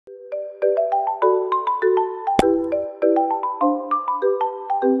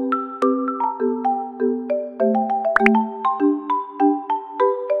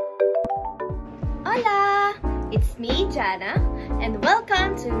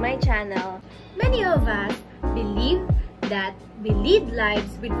channel. Many of us believe that we lead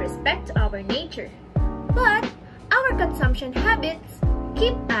lives with respect to our nature, but our consumption habits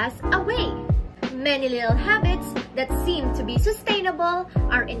keep us away. Many little habits that seem to be sustainable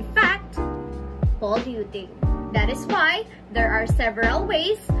are in fact polluting. That is why there are several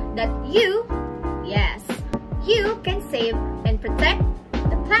ways that you can save and protect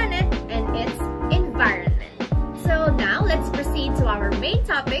the planet and its environment. So now let's proceed to our main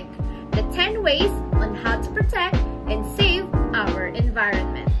topic, the 10 ways on how to protect and save our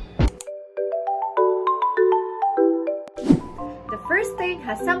environment. The first thing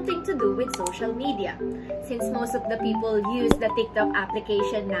has something to do with social media. Since most of the people use the TikTok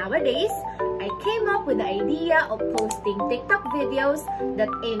application nowadays, I came up with the idea of posting TikTok videos that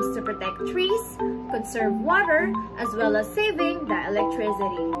aims to protect trees, conserve water, as well as saving the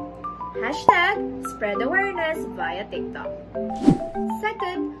electricity. Hashtag spread awareness via TikTok.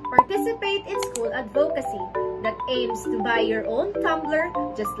 Second, participate in school advocacy that aims to buy your own tumbler,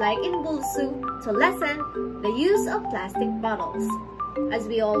 just like in Bulsu, to lessen the use of plastic bottles. As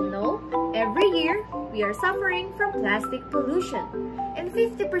we all know, every year we are suffering from plastic pollution, and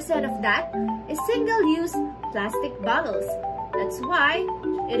 50% of that is single-use plastic bottles. That's why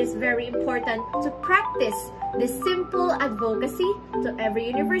it is very important to practice this simple advocacy to every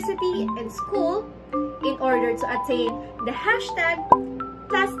university and school in order to attain the hashtag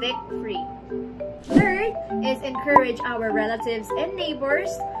plastic free. Third is encourage our relatives and neighbors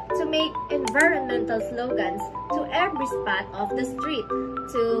to make environmental slogans to every spot of the street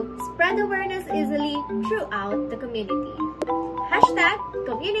to spread awareness easily throughout the community. Hashtag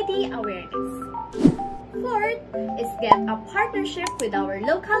community awareness. Fourth is get a partnership with our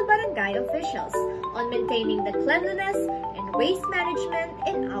local barangay officials on maintaining the cleanliness and waste management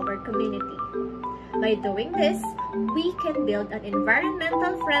in our community. By doing this, we can build an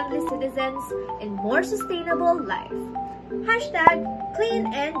environmental friendly citizens and more sustainable life. Hashtag clean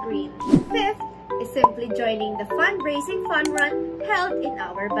and green. Fifth is simply joining the fundraising fun run held in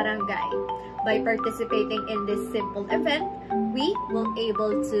our barangay. By participating in this simple event, we will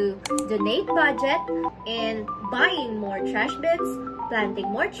able to donate budget in buying more trash bins, planting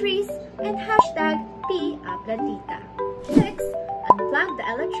more trees, and hashtag be a plantita. 6. Unplug the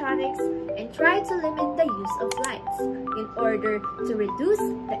electronics and try to limit the use of lights in order to reduce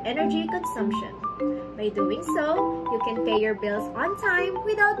the energy consumption. By doing so, you can pay your bills on time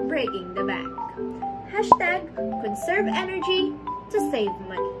without breaking the bank. Hashtag conserve energy to save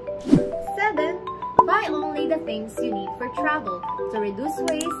money. 7. Buy only the things you need for travel to reduce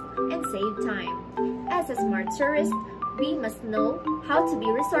waste and save time. As a smart tourist, we must know how to be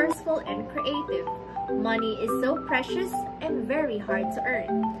resourceful and creative. Money is so precious and very hard to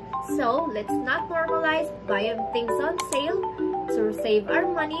earn. So let's not normalize buying things on sale to save our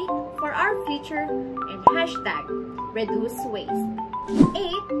money for our future and hashtag reduce waste.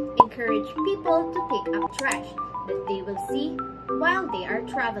 8. Encourage people to pick up trash that they will see while they are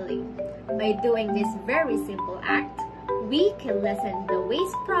traveling. By doing this very simple act, we can lessen the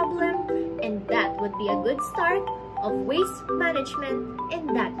waste problem, and that would be a good start of waste management in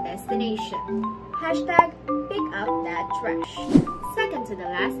that destination. Hashtag pick up that trash. Second to the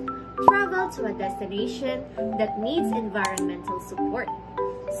last, travel to a destination that needs environmental support.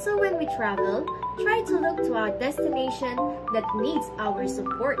 So when we travel, try to look to a destination that needs our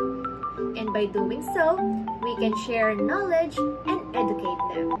support. And by doing so, we can share knowledge and educate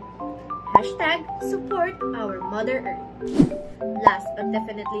them. Hashtag support our Mother Earth. Last but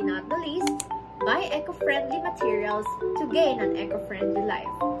definitely not the least, buy eco-friendly materials to gain an eco-friendly life.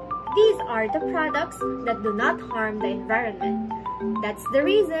 These are the products that do not harm the environment. That's the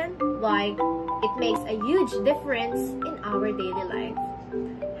reason why it makes a huge difference in our daily life.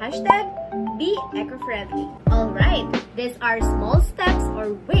 Hashtag be eco-friendly. Alright, these are small steps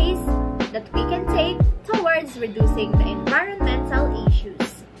or ways that we can take towards reducing the environmental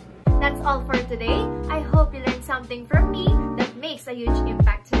issues. That's all for today. I hope you learned something from me that makes a huge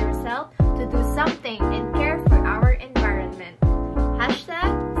impact to yourself to do something and care for our environment.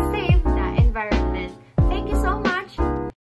 Hashtag